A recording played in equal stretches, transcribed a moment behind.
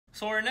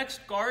So our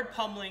next guard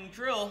pummeling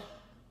drill,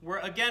 we're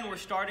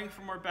starting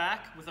from our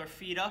back with our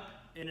feet up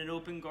in an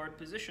open guard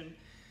position.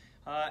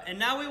 And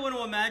now we want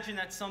to imagine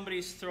that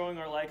somebody's throwing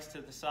our legs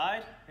to the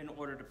side in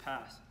order to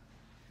pass.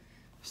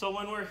 So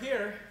when we're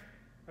here,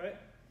 right,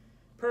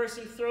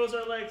 person throws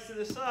our legs to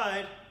the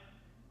side,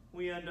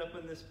 we end up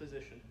in this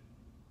position.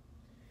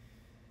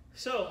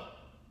 So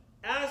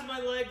as my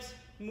legs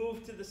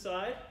move to the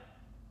side,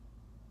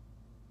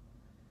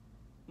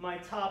 my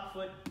top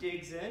foot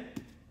digs in.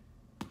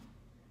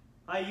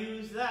 I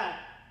use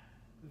that,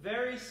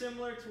 very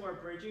similar to our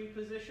bridging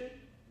position,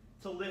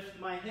 to lift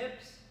my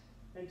hips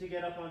and to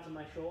get up onto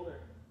my shoulder.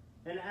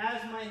 And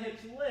as my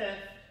hips lift,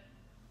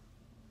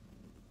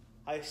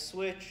 I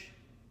switch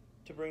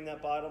to bring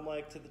that bottom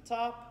leg to the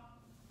top,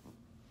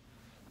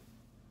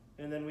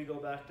 and then we go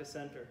back to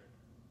center.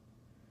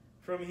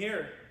 From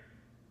here,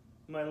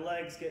 my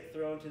legs get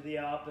thrown to the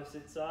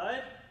opposite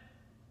side.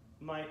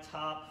 My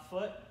top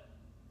foot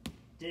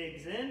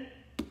digs in.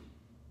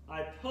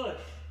 I push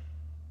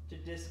to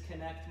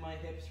disconnect my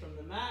hips from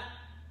the mat.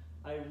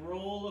 I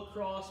roll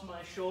across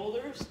my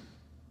shoulders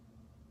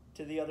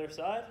to the other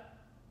side.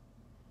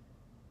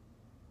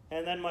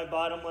 And then my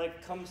bottom leg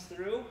comes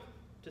through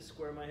to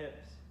square my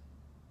hips.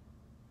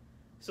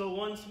 So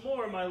once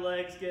more, my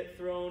legs get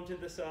thrown to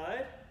the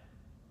side.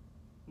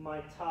 My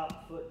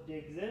top foot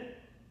digs in.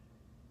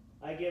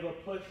 I give a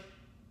push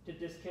to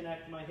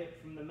disconnect my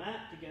hip from the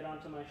mat to get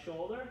onto my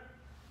shoulder.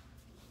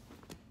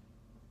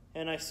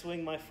 And I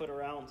swing my foot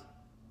around.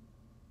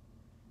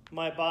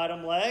 My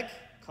bottom leg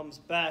comes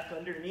back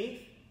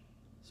underneath,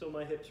 so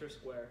my hips are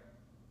square.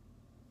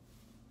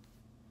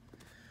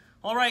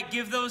 All right,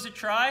 give those a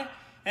try.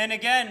 And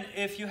again,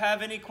 if you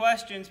have any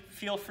questions,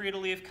 feel free to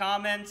leave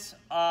comments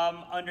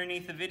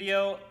underneath the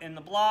video in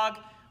the blog,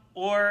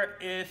 or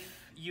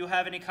if you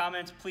have any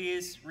comments,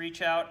 please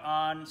reach out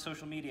on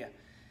social media.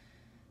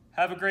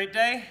 Have a great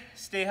day,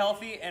 stay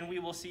healthy, and we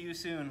will see you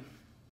soon.